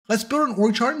Let's build an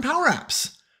org chart in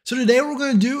PowerApps. So today what we're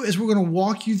going to do is we're going to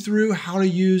walk you through how to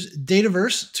use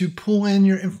Dataverse to pull in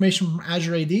your information from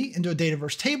Azure AD into a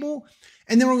Dataverse table.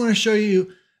 And then we're going to show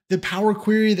you the Power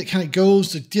Query that kind of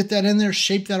goes to get that in there,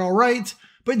 shape that all right.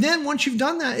 But then once you've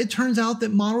done that, it turns out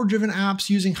that model-driven apps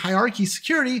using hierarchy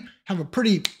security have a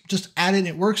pretty just add in,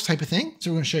 it works type of thing.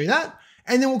 So we're going to show you that.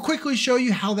 And then we'll quickly show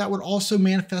you how that would also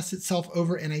manifest itself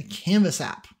over in a Canvas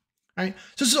app. Right?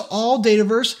 So this is all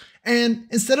Dataverse. And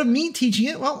instead of me teaching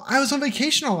it, well, I was on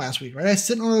vacation all last week, right? I was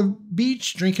sitting on a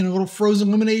beach drinking a little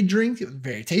frozen lemonade drink. It was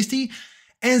very tasty.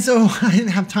 And so I didn't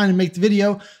have time to make the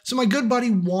video. So my good buddy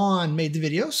Juan made the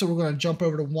video. So we're going to jump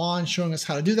over to Juan showing us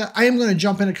how to do that. I am going to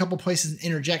jump in a couple places and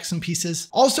interject some pieces.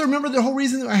 Also, remember the whole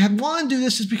reason that I had Juan do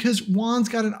this is because Juan's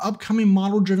got an upcoming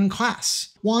model-driven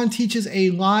class. Juan teaches a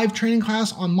live training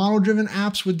class on model-driven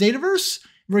apps with Dataverse,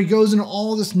 where he goes into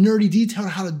all this nerdy detail on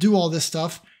how to do all this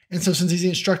stuff. And so since he's the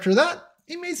instructor of that,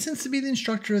 it made sense to be the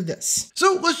instructor of this.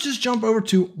 So let's just jump over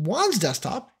to Juan's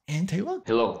desktop and take a look.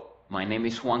 Hello, my name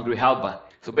is Juan Grijalba.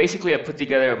 So basically I put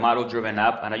together a model-driven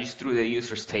app and I just threw the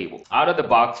users table. Out of the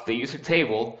box, the user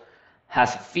table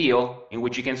has a field in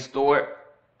which you can store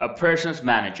a person's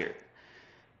manager.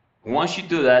 Once you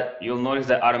do that, you'll notice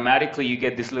that automatically you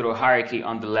get this little hierarchy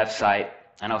on the left side,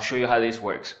 and I'll show you how this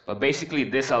works. But basically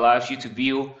this allows you to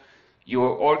view your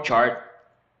org chart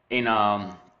in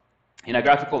a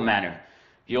graphical manner.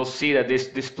 You'll see that this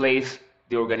displays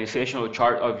the organizational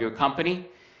chart of your company.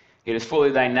 It is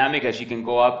fully dynamic, as you can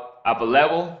go up a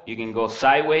level, you can go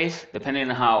sideways,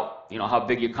 depending on how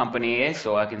big your company is.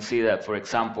 So I can see that, for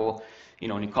example,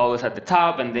 Nicole is at the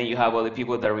top, and then you have other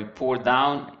people that report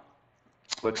down.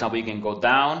 For example, you can go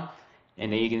down,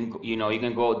 and then you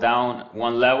can go down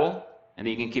one level, and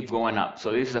then you can keep going up.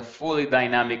 So this is a fully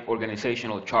dynamic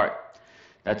organizational chart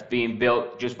that's being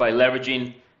built just by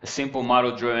leveraging a simple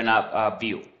model-driven app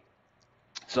view.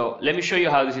 So let me show you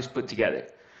how this is put together.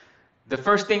 The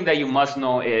first thing that you must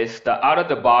know is that out of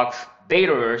the box,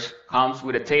 Dataverse comes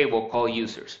with a table called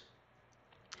users.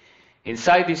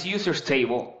 Inside this users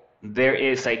table, there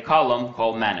is a column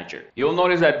called manager. You'll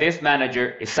notice that this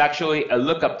manager is actually a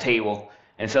lookup table.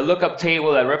 And it's a lookup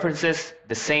table that references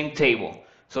the same table.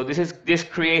 So this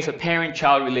creates a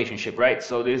parent-child relationship, right?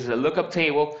 So this is a lookup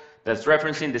table that's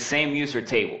referencing the same user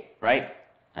table, right?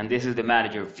 And this is the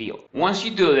manager field. Once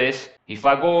you do this, if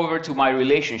I go over to my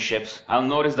relationships, I'll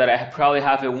notice that I probably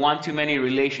have a one-to-many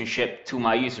relationship to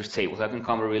my users table. So I can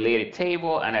come to related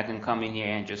table, and I can come in here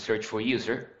and just search for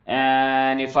user.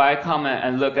 And if I come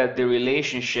and look at the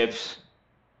relationships,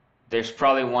 there's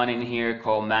probably one in here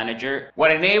called manager.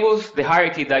 What enables the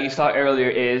hierarchy that you saw earlier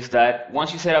is that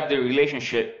once you set up the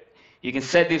relationship, you can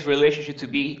set this relationship to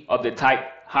be of the type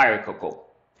hierarchical.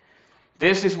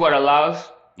 This is what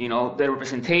allows the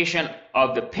representation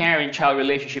of the parent-child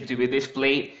relationship to be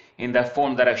displayed in that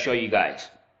form that I show you guys.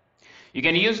 You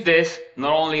can use this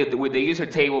not only with the user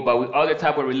table, but with other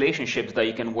type of relationships that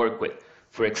you can work with.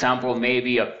 For example,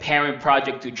 maybe a parent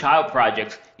project to child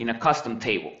projects in a custom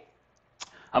table.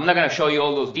 I'm not going to show you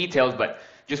all those details, but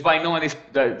just by knowing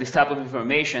this type of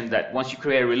information, that once you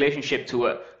create a relationship to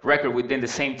a record within the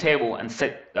same table and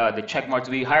set the check mark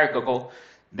to be hierarchical,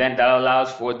 then that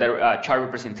allows for the chart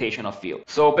representation of field.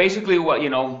 So basically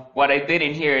what I did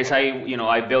in here is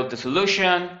I built the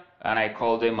solution and I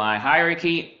called it my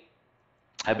hierarchy.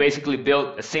 I basically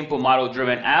built a simple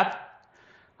model-driven app,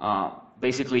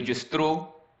 basically just threw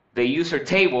the user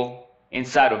table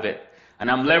inside of it. And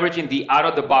I'm leveraging the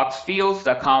out-of-the-box fields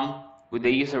that come with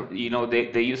the user,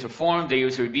 the user form, the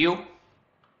user view.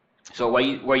 So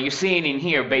what you're seeing in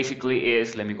here basically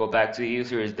is, let me go back to the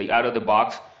user, is the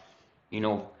out-of-the-box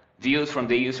views from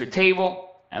the user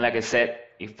table. And like I said,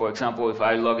 for example, if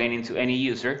I log in into any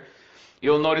user,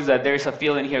 you'll notice that there's a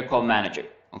field in here called manager.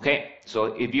 Okay, so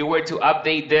if you were to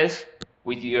update this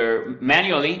with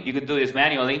manually, you could do this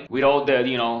manually with all the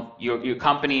your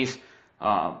company's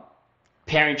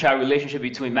parent-child relationship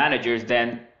between managers,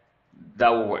 then that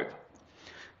will work.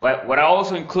 But what I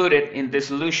also included in this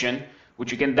solution,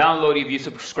 which you can download if you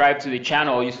subscribe to the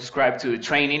channel or you subscribe to the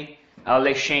training, I'll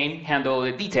let Shane handle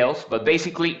the details, but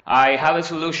basically I have a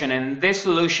solution, and in this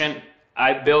solution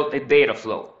I built a data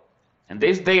flow. And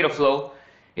this data flow,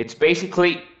 it's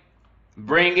basically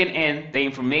bringing in the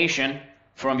information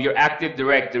from your Active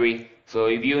Directory. So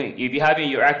if you have in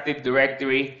your Active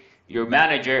Directory your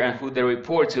manager and who they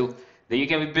report to, then you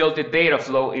can build the data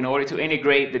flow in order to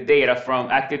integrate the data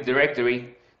from Active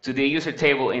Directory to the user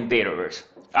table in Dataverse.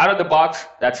 Out of the box,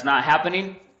 that's not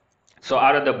happening. So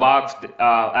out of the box,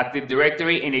 Active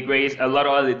Directory integrates a lot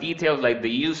of other details like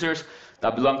the users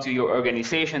that belong to your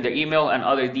organization, their email, and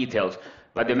other details.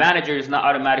 but the manager is not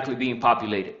automatically being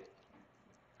populated.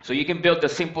 So you can build a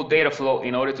simple data flow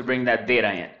in order to bring that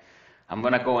data in. I'm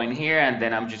gonna go in here and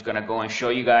then I'm just gonna go and show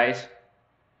you guys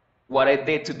what I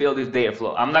did to build this data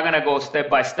flow. I'm not gonna go step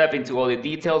by step into all the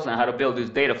details on how to build this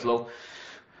data flow,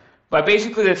 but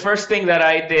basically the first thing that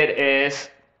I did is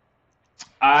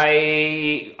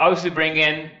I obviously bring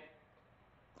in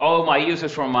all of my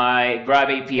users from my Grab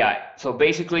API. So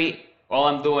basically all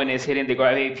I'm doing is hitting the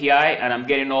Grab API and I'm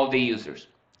getting all the users.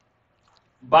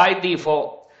 By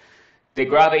default, the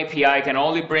Grab API can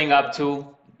only bring up to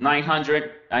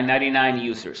 999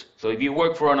 users. So if you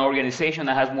work for an organization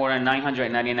that has more than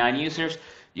 999 users,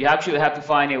 you actually have to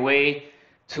find a way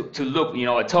to look,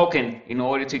 a token in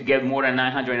order to get more than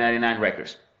 999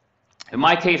 records. In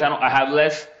my case, I have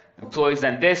less employees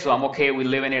than this, so I'm okay with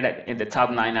leaving it in the top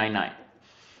 999.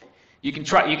 You can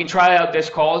try out this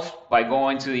calls by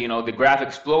going to the Graph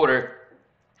Explorer,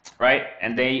 right?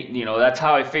 And that's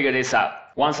how I figure this out.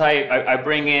 Once I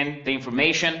bring in the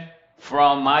information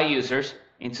from my users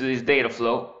into this data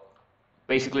flow,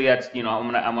 basically that's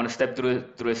I'm gonna step through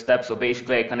the steps. So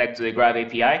basically I connect to the Graph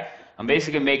API. I'm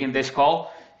basically making this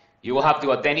call. You will have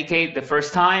to authenticate the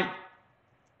first time,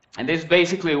 and this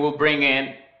basically will bring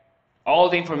in all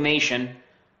the information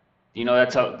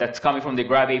that's coming from the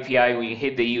Graph API when you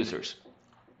hit the users.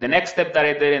 The next step that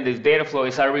I did in this data flow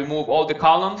is I remove all the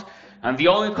columns, and the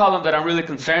only column that I'm really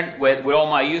concerned with all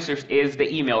my users is the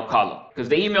email column, because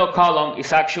the email column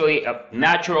is actually a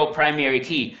natural primary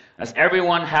key, as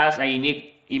everyone has a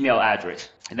unique email address.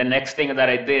 And the next thing that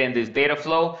I did in this data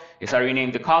flow is I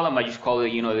renamed the column. I just call it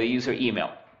the user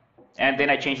email, and then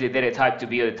I changed the data type to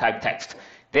be the type text.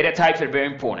 Data types are very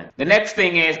important. The next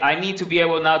thing is I need to be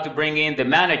able now to bring in the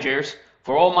managers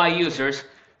for all my users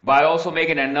by also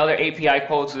making another API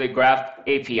call to the Graph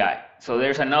API. So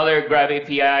there's another Graph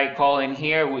API call in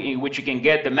here in which you can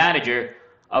get the manager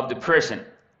of the person,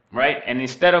 right? And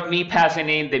instead of me passing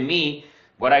in the me,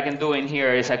 what I can do in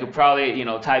here is I could probably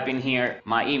type in here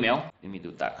my email. Let me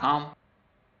do .com.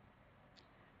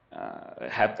 I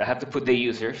have to put the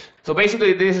users. So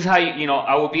basically, this is how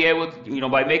I will be able to,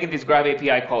 by making this Graph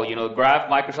API call,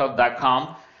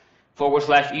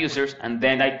 graphmicrosoft.com/users, and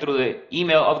then I threw the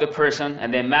email of the person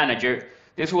and then manager.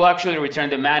 This will actually return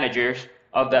the managers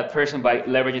of that person by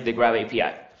leveraging the Graph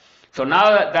API. So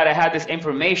now that I had this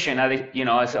information, I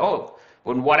said, oh,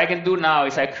 well, what I can do now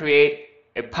is I create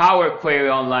a Power Query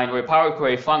online or a Power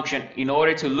Query function in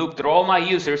order to loop through all my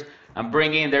users and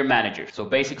bring in their managers. So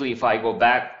basically, if I go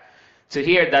back to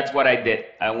here, that's what I did.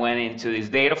 I went into this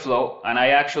data flow and I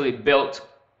actually built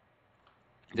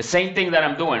the same thing that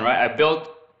I'm doing, right? I built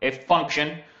a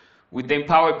function within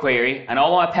Power Query, and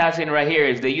all I pass in right here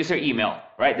is the user email,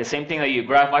 right? The same thing that you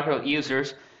graph micro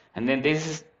users, and then this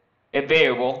is a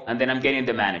variable, and then I'm getting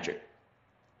the manager.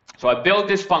 So I built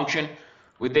this function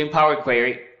within Power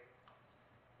Query,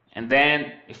 and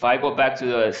then if I go back to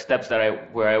the steps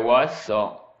that where I was,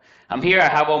 so I'm here, I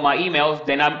have all my emails,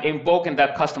 then I'm invoking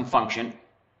that custom function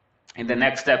in the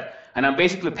next step, and I'm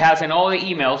basically passing all the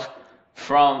emails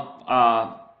from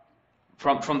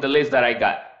the list that I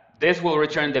got. This will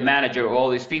return the manager of all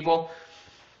these people.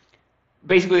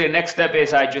 Basically, the next step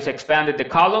is I just expanded the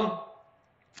column,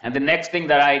 and the next thing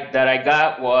that I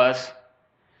got was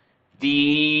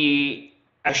the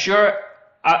Azure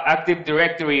Active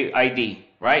Directory ID,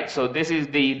 right? So this is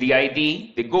the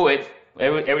ID, the GUID.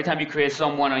 Every time you create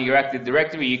someone on your Active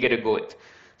Directory, you get a GUID.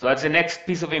 So that's the next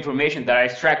piece of information that I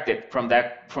extracted from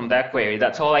that query.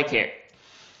 That's all I care.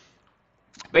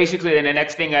 Basically, then the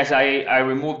next thing is I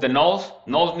remove the nulls.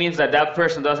 Nulls means that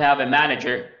person doesn't have a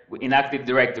manager in Active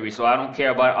Directory, so I don't care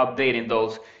about updating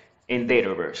those in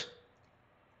Dataverse.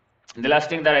 And the last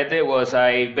thing that I did was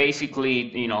I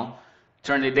basically,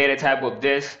 turned the data type of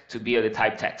this to be the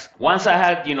type text. Once I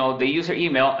had, the user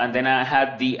email, and then I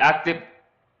had the active,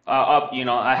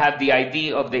 I had the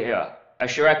ID of the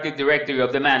Azure Active Directory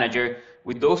of the manager.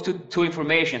 With those two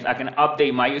informations, I can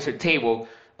update my user table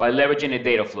by leveraging the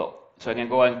data flow. So I can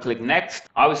go ahead and click next.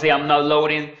 Obviously, I'm not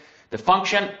loading the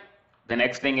function. The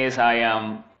next thing is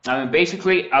I'm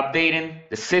basically updating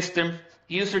the system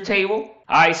user table.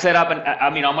 I set up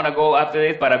I'm gonna go after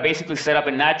this, but I basically set up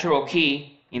a natural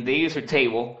key in the user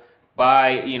table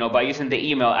by using the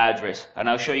email address. And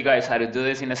I'll show you guys how to do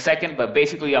this in a second, but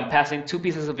basically I'm passing two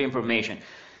pieces of information.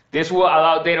 This will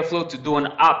allow Dataflow to do an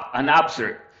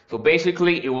upsert. So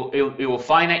basically it will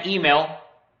find an email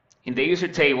in the user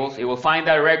tables, it will find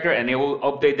that record and it will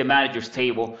update the manager's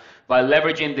table by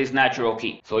leveraging this natural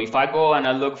key. So if I go and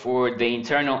I look for the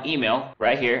internal email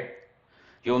right here,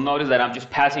 you'll notice that I'm just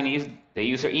passing the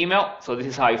user email. So this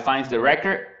is how it finds the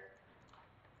record.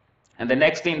 And the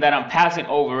next thing that I'm passing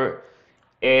over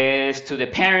is to the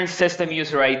parent system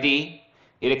user ID.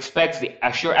 It expects the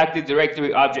Azure Active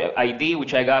Directory object ID,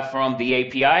 which I got from the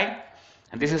API.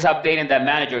 And this is updating that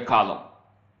manager column.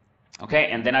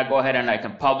 Okay, and then I go ahead and I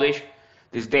can publish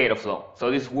this data flow. So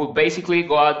this will basically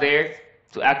go out there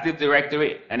to Active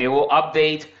Directory, and it will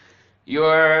update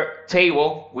your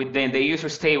table within the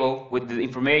users table with the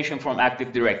information from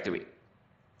Active Directory.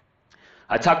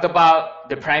 I talked about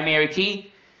the primary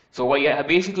key. So what you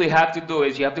basically have to do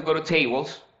is you have to go to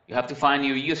tables. You have to find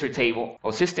your user table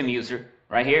or system user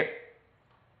right here.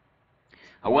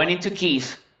 I went into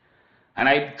keys and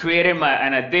I created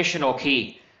an additional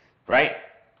key, right?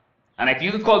 And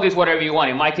you can call this whatever you want.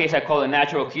 In my case, I call it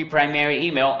natural key primary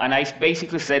email, and I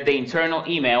basically said the internal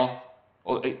email,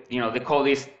 or they call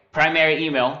this primary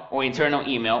email or internal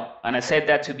email, and I said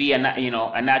that to be a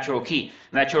natural key.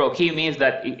 Natural key means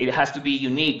that it has to be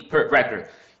unique per record.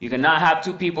 You cannot have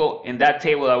two people in that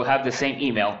table that will have the same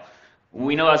email.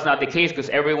 We know that's not the case because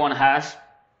everyone has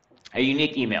a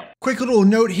unique email. Quick little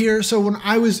note here. So when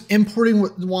I was importing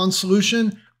with Juan's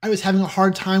solution, I was having a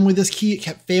hard time with this key. It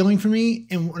kept failing for me.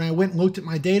 And when I went and looked at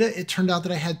my data, it turned out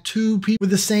that I had two people with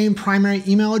the same primary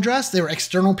email address. They were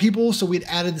external people. So we'd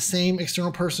added the same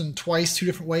external person twice, two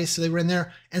different ways. So they were in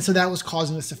there. And so that was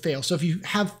causing this to fail. So if you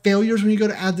have failures when you go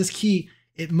to add this key,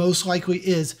 it most likely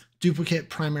is duplicate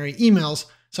primary emails.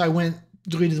 So I went,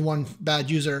 deleted the one bad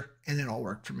user, and it all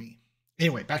worked for me.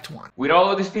 Anyway, back to Juan. With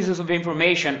all of these pieces of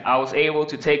information, I was able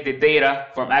to take the data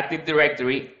from Active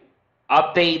Directory,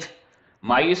 update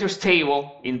my users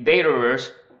table in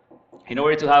Dataverse in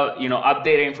order to have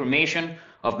updated information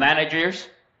of managers,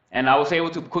 and I was able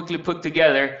to quickly put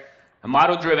together a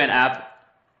model-driven app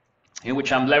in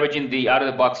which I'm leveraging the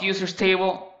out-of-the-box users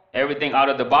table, everything out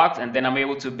of the box, and then I'm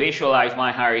able to visualize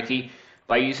my hierarchy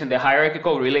by using the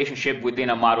hierarchical relationship within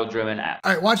a model-driven app.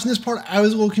 All right, watching this part, I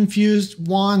was a little confused.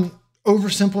 Juan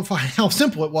oversimplified how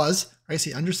simple it was. I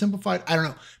see undersimplified, I don't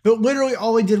know. But literally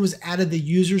all he did was added the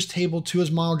users table to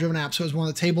his model-driven app. So it was one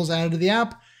of the tables added to the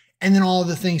app. And then all of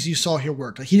the things you saw here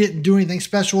worked. Like he didn't do anything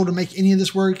special to make any of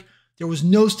this work. There was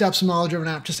no steps in model-driven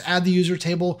app. Just add the user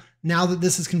table. Now that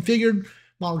this is configured,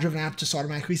 model-driven app just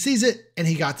automatically sees it, and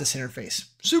he got this interface.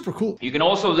 Super cool. You can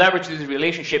also leverage this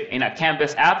relationship in a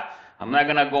Canvas app. I'm not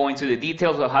gonna go into the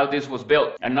details of how this was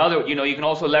built. Another, you can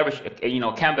also leverage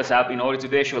Canvas app in order to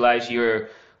visualize your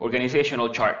organizational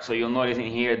chart. So you'll notice in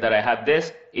here that I have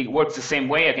this. It works the same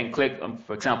way. I can click on,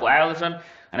 for example, Allison,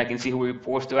 and I can see who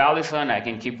reports to Allison. I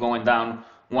can keep going down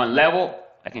one level.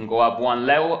 I can go up one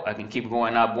level. I can keep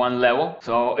going up one level.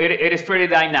 So it is pretty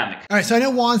dynamic. All right, so I know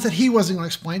Juan said he wasn't going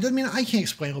to explain. Doesn't mean I can't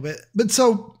explain a little bit. But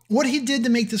so what he did to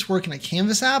make this work in a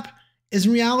Canvas app is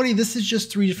in reality, this is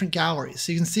just 3 different galleries.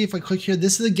 So you can see if I click here,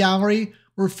 this is a gallery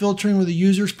we're filtering where the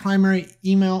user's primary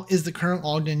email is the current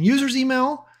logged in user's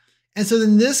email. And so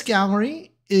then this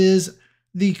gallery is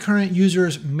the current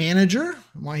user's manager.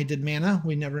 Why he did mana,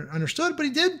 we never understood, but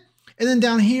he did. And then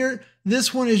down here,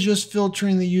 this one is just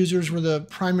filtering the users where the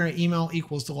primary email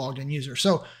equals the logged in user.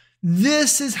 So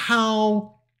this is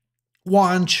how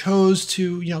Juan chose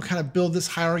to, kind of build this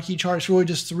hierarchy chart. It's really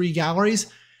just 3 galleries.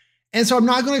 And so I'm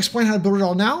not going to explain how to build it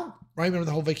all now, right? Remember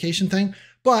the whole vacation thing.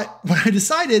 But what I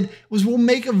decided was we'll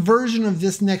make a version of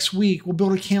this next week. We'll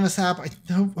build a Canvas app. I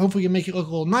hopefully we can make it look a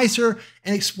little nicer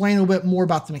and explain a little bit more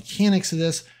about the mechanics of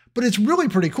this. But it's really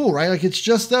pretty cool, right? Like it's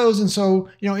just those. And so,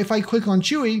 if I click on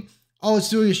Chewy, all it's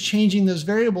doing is changing those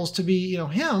variables to be,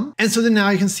 him. And so then now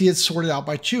you can see it's sorted out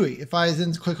by Chewy. If I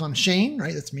then click on Shane,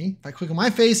 right? That's me. If I click on my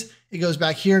face, it goes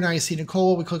back here. Now you see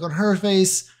Nicole. We click on her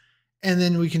face. And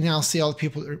then we can now see all the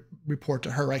people that report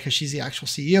to her, right? Because she's the actual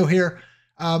CEO here.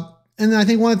 And then I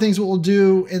think one of the things what we'll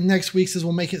do in next week's is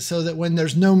we'll make it so that when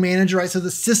there's no manager, right? So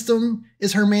the system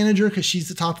is her manager because she's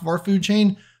the top of our food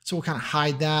chain. So we'll kind of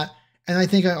hide that. And I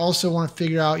think I also want to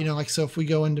figure out, so if we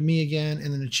go into me again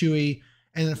and then to Chewy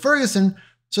and then Ferguson.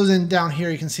 So then down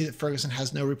here, you can see that Ferguson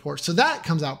has no reports. So that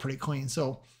comes out pretty clean.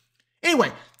 So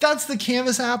anyway, that's the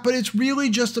Canvas app, but it's really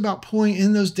just about pulling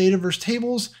in those Dataverse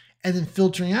tables and then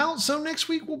filtering out. So next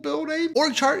week we'll build a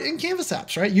org chart in Canvas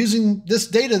apps, right? Using this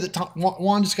data that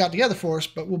Juan just got together for us,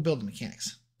 but we'll build the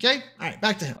mechanics. Okay, all right,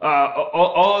 back to him.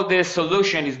 All of this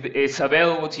solution is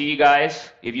available to you guys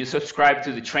if you subscribe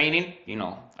to the training.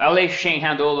 I'll let Shane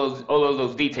handle all of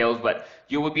those details, but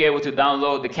you will be able to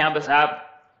download the Canvas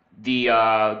app, the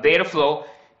Dataflow,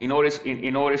 in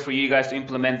order for you guys to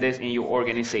implement this in your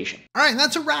organization. All right, and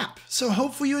that's a wrap. So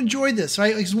hopefully you enjoyed this,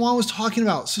 right? Like Juan was talking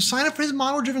about. So sign up for his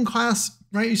model-driven class,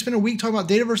 right? You spend a week talking about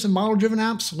Dataverse and model-driven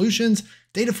apps, solutions,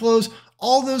 data flows,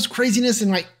 all those craziness and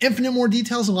like infinite more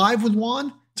details live with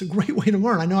Juan. It's a great way to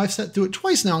learn. I know I've sat through it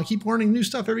twice now and keep learning new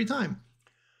stuff every time.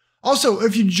 Also,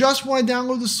 if you just want to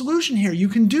download the solution here, you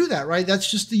can do that, right? That's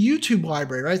just the YouTube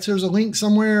library, right? So there's a link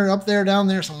somewhere up there, down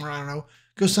there, somewhere, I don't know.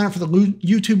 Go sign up for the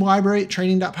YouTube library at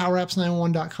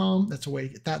training.powerapps911.com. That's a way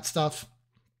to get that stuff.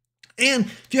 And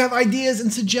if you have ideas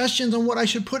and suggestions on what I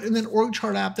should put in that org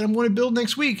chart app that I'm going to build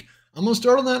next week, I'm going to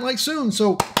start on that like soon.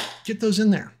 So get those in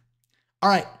there. All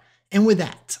right. And with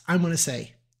that, I'm going to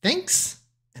say thanks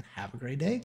and have a great day.